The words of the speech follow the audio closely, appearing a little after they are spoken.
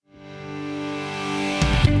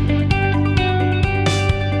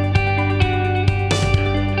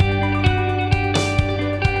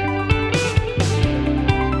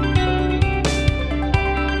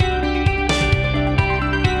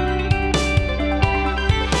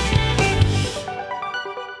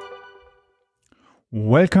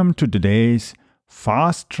Welcome to today's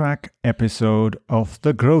fast track episode of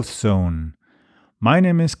The Growth Zone. My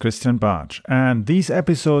name is Christian Bartsch, and these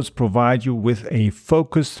episodes provide you with a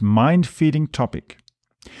focused, mind-feeding topic.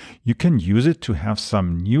 You can use it to have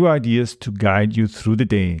some new ideas to guide you through the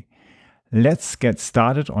day. Let's get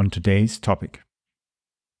started on today's topic.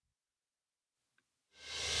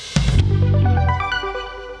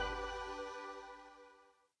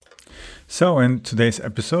 So in today's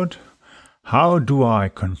episode, how do I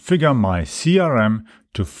configure my CRM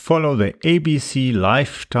to follow the ABC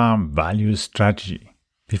lifetime value strategy?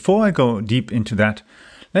 Before I go deep into that,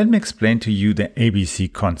 let me explain to you the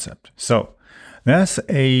ABC concept. So there's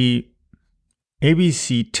a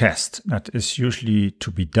ABC test that is usually to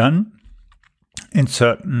be done in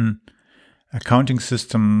certain accounting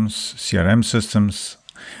systems, CRM systems,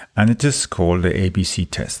 and it is called the ABC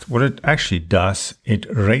test. What it actually does, it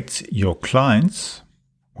rates your clients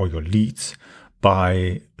or your leads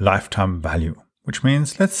by lifetime value, which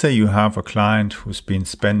means, let's say you have a client who's been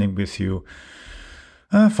spending with you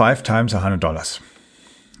 5 times $100,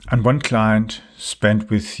 and one client spent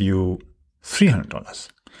with you $300.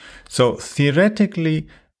 So theoretically,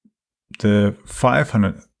 the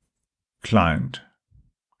 500 client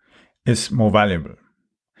is more valuable.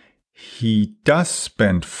 He does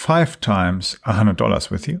spend 5 times $100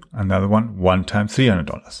 with you, another one time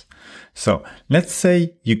 $300. So let's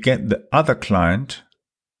say you get the other client,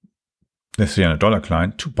 the $300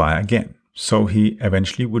 client, to buy again. So he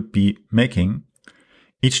eventually would be making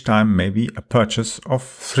each time maybe a purchase of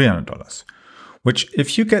 $300, which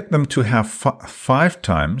if you get them to have 5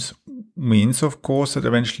 times means, of course, that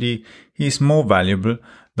eventually he's more valuable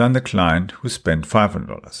than the client who spent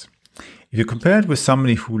 $500. If you compare it with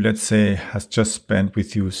somebody who, let's say, has just spent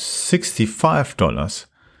with you $65,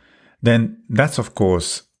 then that's, of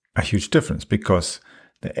course, a huge difference, because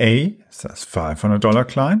the A is that $500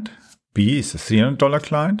 client, B is the $300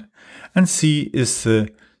 client, and C is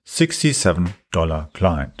the $67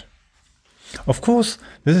 client. Of course,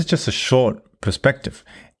 this is just a short perspective.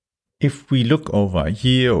 If we look over a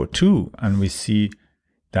year or two and we see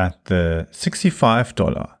that the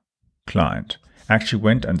 $65 client actually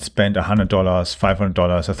went and spent $100, $500,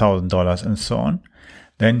 $1,000, and so on,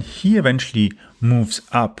 then he eventually moves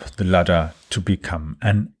up the ladder to become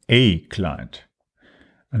an A client.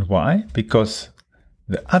 And why? Because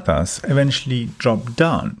the others eventually drop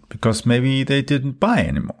down, because maybe they didn't buy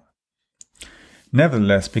anymore.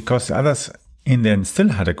 Nevertheless, because the others in the end still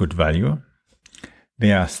had a good value,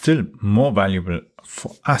 they are still more valuable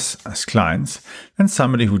for us as clients than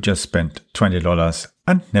somebody who just spent $20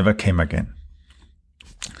 and never came again.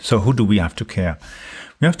 So who do we have to care?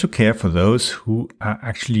 We have to care for those who are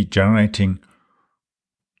actually generating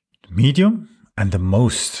the medium and the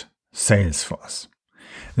most sales for us.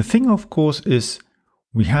 The thing, of course, is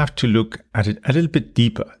we have to look at it a little bit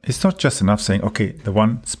deeper. It's not just enough saying, okay, the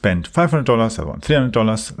one spent $500, the other one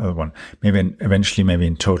 $300, the other one maybe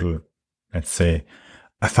in total, let's say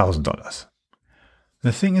 $1,000.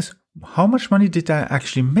 The thing is, how much money did I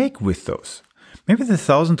actually make with those? Maybe the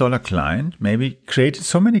 $1,000 client maybe created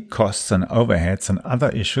so many costs and overheads and other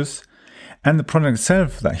issues, and the product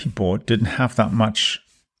itself that he bought didn't have that much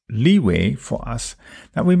leeway for us,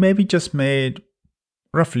 that we maybe just made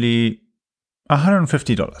roughly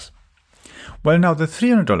 $150. Well, now the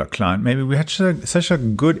 $300 client, maybe we had such a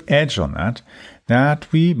good edge on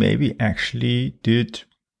that we maybe actually did,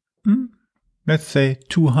 let's say,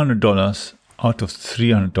 $200 out of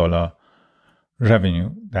 $300 revenue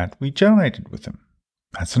that we generated with them.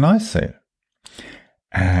 That's a nice sale.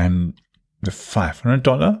 And the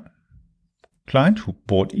 $500 client who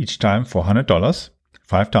bought each time for $100,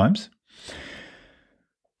 5 times,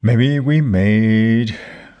 maybe we made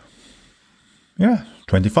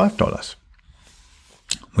 $25,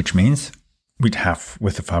 which means we'd have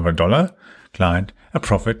with the $500 client a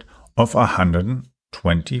profit of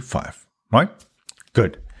 $125, right?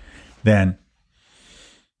 Good. Then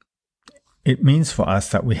it means for us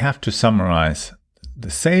that we have to summarize the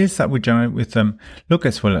sales that we generate with them, look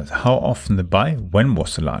as well as how often they buy, when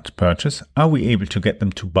was the last purchase, are we able to get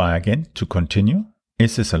them to buy again, to continue?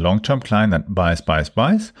 Is this a long-term client that buys,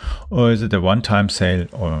 or is it a one-time sale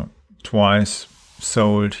or twice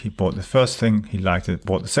sold? He bought the first thing, he liked it,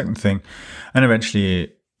 bought the second thing, and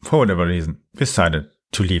eventually, for whatever reason, decided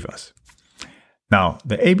to leave us. Now,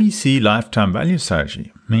 the ABC lifetime value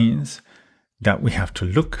strategy means that we have to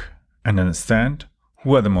look and understand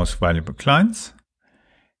who are the most valuable clients,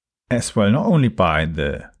 as well, not only by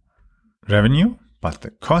the revenue, but the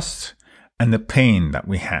cost and the pain that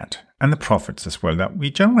we had, and the profits as well that we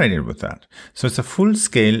generated with that. So it's a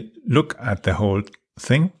full-scale look at the whole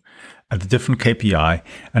thing at the different KPI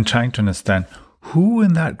and trying to understand who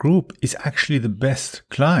in that group is actually the best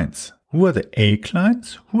clients. Who are the A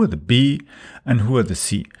clients, who are the B, and who are the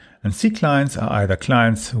C. And C clients are either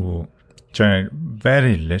clients who generate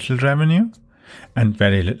very little revenue and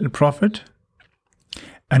very little profit,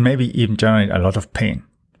 and maybe even generate a lot of pain.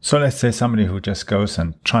 So let's say somebody who just goes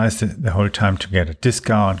and tries the whole time to get a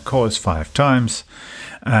discount, calls 5 times,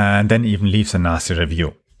 and then even leaves a nasty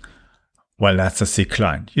review. Well, that's a C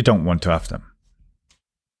client. You don't want to have them.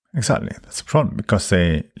 Exactly. That's a problem because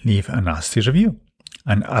they leave a nasty review.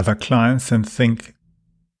 And other clients then think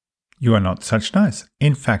you are not such nice.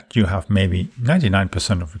 In fact, you have maybe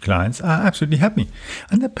 99% of your clients are absolutely happy.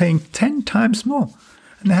 And they're paying 10 times more.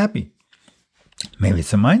 And they're happy. Maybe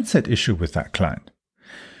it's a mindset issue with that client.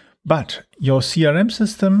 But your CRM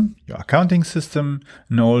system, your accounting system,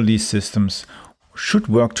 and all these systems should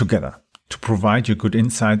work together to provide you good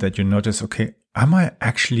insight that you notice, okay, am I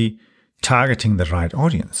actually targeting the right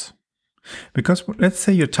audience? Because let's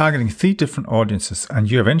say you're targeting 3 different audiences and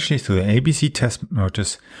you eventually through the ABC test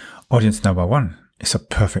notice audience number 1 is a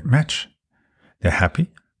perfect match. They're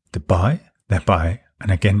happy, they buy,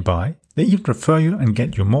 and again buy. They even refer you and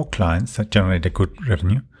get you more clients that generate a good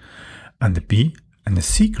revenue. And the B and the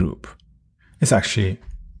C group is actually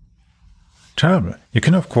terrible. You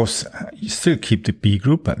can, of course, you still keep the B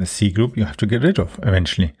group, but the C group you have to get rid of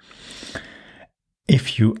eventually.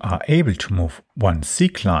 If you are able to move one C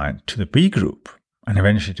client to the B group and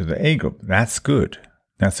eventually to the A group, that's good.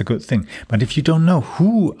 That's a good thing. But if you don't know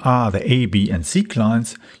who are the A, B, and C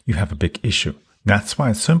clients, you have a big issue. That's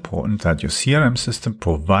why it's so important that your CRM system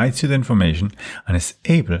provides you the information and is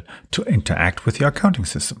able to interact with your accounting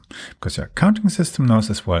system. Because your accounting system knows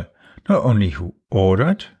as well not only who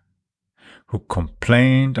ordered, who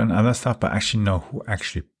complained and other stuff, but actually know who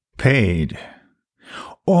actually paid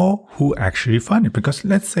or who actually refunded. Because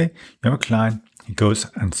let's say you have a client, he goes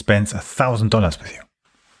and spends $1,000 with you.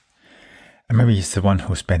 And maybe he's the one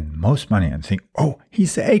who spent most money and think, oh,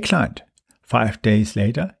 he's the A client. 5 days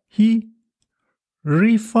later, he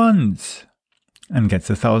refunds and gets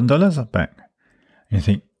 $1,000 back. And you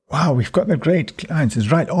think, wow, we've got the great clients, it's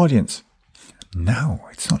the right audience. No,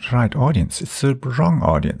 it's not the right audience. It's the wrong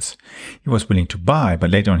audience. He was willing to buy,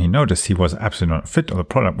 but later on he noticed he was absolutely not fit or the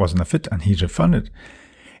product wasn't a fit and he refunded.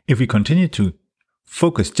 If we continue to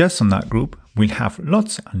focus just on that group, we'll have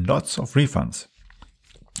lots and lots of refunds.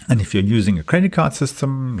 And if you're using a credit card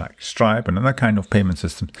system like Stripe and other kind of payment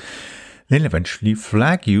systems, they'll eventually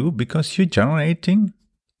flag you because you're generating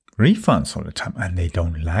refunds all the time. And they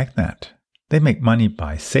don't like that. They make money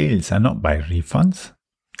by sales and not by refunds.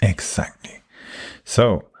 Exactly.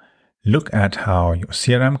 So look at how your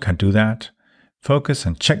CRM can do that. Focus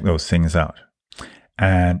and check those things out.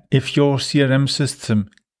 And if your CRM system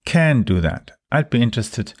can do that, I'd be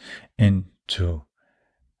interested into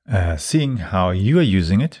seeing how you are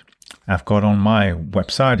using it. I've got on my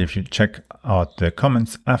website, if you check out the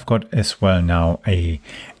comments, I've got as well now a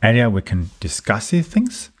area we can discuss these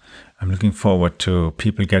things. I'm looking forward to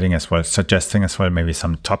people getting as well, suggesting as well maybe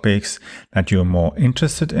some topics that you're more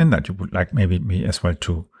interested in, that you would like maybe me as well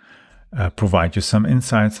to provide you some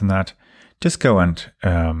insights on that. Just go and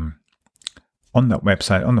on that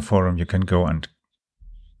website, on the forum, you can go and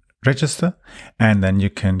register, and then you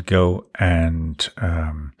can go and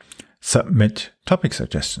submit topic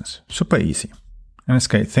suggestions. Super easy. And it's a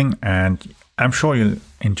great thing. And I'm sure you'll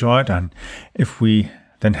enjoy it. And if we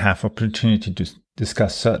then have opportunity to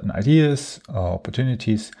discuss certain ideas or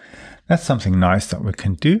opportunities, that's something nice that we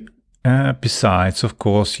can do. Besides, of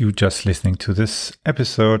course, you just listening to this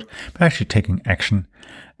episode, but actually taking action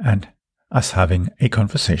and us having a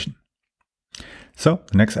conversation. So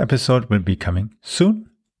the next episode will be coming soon.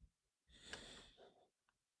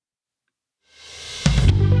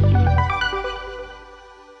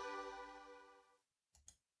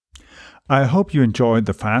 I hope you enjoyed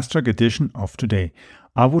the fast track edition of today.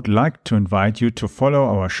 I would like to invite you to follow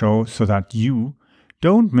our show so that you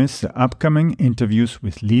don't miss the upcoming interviews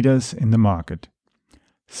with leaders in the market.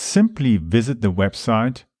 Simply visit the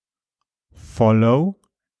website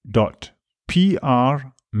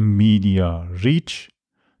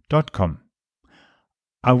follow.prmediareach.com.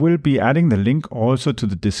 I will be adding the link also to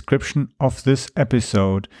the description of this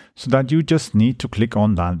episode so that you just need to click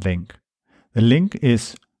on that link. The link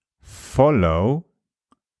is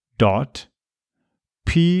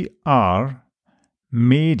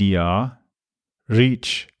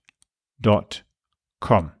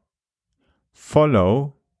follow.prmediareach.com.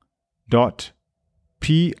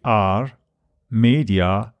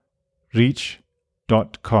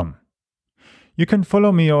 follow.prmediareach.com. You can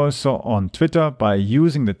follow me also on Twitter by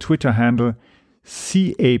using the Twitter handle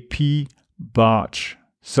CAP Barge.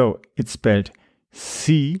 So it's spelled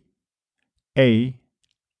CAPBARTSCH.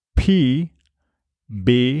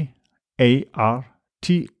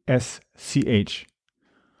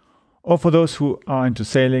 Or for those who are into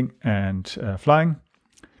sailing and flying,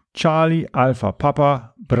 Charlie Alpha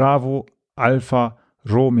Papa Bravo Alpha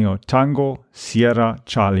Romeo Tango Sierra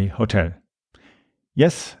Charlie Hotel.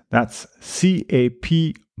 Yes, that's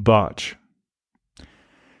CAP Barge.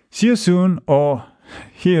 See you soon or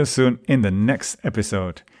hear you soon in the next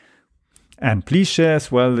episode. And please share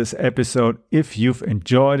as well this episode if you've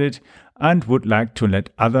enjoyed it and would like to let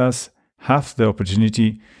others have the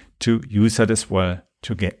opportunity to use it as well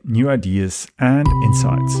to get new ideas and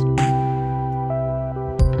insights.